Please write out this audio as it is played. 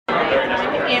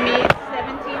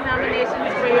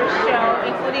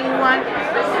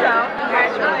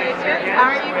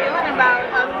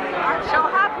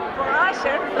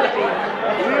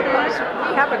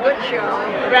good show.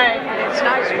 Right. And it's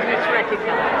nice when it's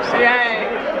recognized. Right.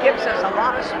 It gives us a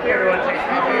lot of spirit.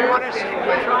 We want to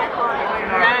try hard.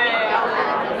 Right.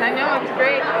 I know, it's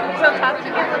great. So talk to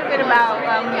me a little bit about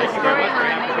the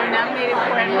storyline that you were nominated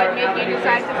for and what made you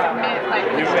decide to submit like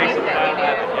the script that you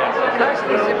did. Because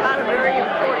it's about a very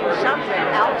important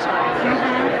subject, Alzheimer's.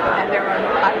 And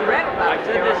I read about it.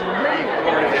 There are many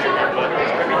and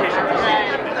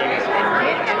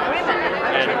women.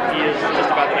 And he is just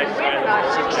about the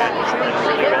nicest guy in the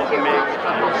world.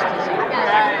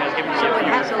 So it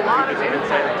has a lot of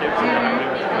impact.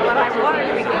 What I wanted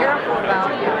to be careful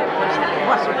about was that it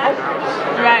wasn't hopeless.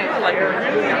 Right.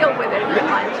 Deal with it.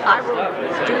 I will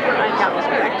do what I have to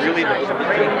exercise and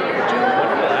pray to keep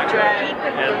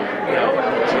it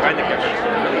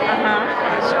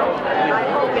So I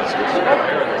hope it's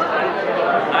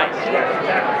Nice.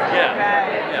 Yeah.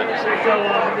 So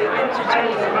the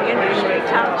entertainment industry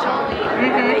council,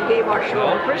 and they gave our show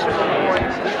a Christmas award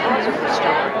because of the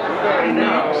story.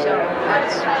 So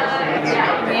that's great.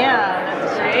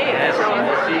 So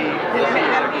the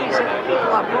amenities that people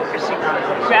are focusing on.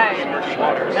 Right. It's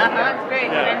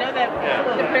great. I know that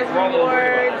the prison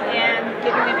awards and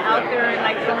getting it out there in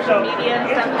like social media and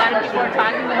stuff, a lot of people are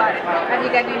talking about it. Have you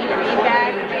got any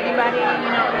feedback from anybody,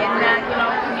 in that,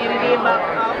 community about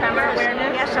Alzheimer's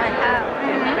awareness? Yes, I have.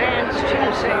 Fans too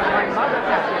say my mother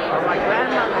had it or my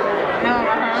grandmother had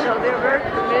it. So they're very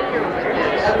familiar with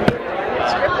this.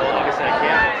 It's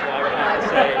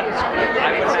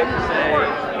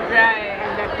Right.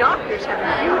 And the doctors have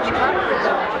a huge conference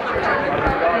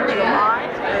in July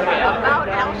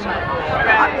about Alzheimer's.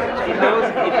 Right. He knows.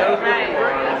 Right.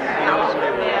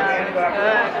 Yeah.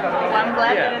 Well, I'm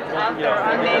glad that it's out there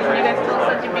on days and you guys told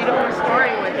such a beautiful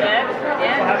story with it.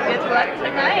 And good luck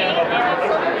tonight.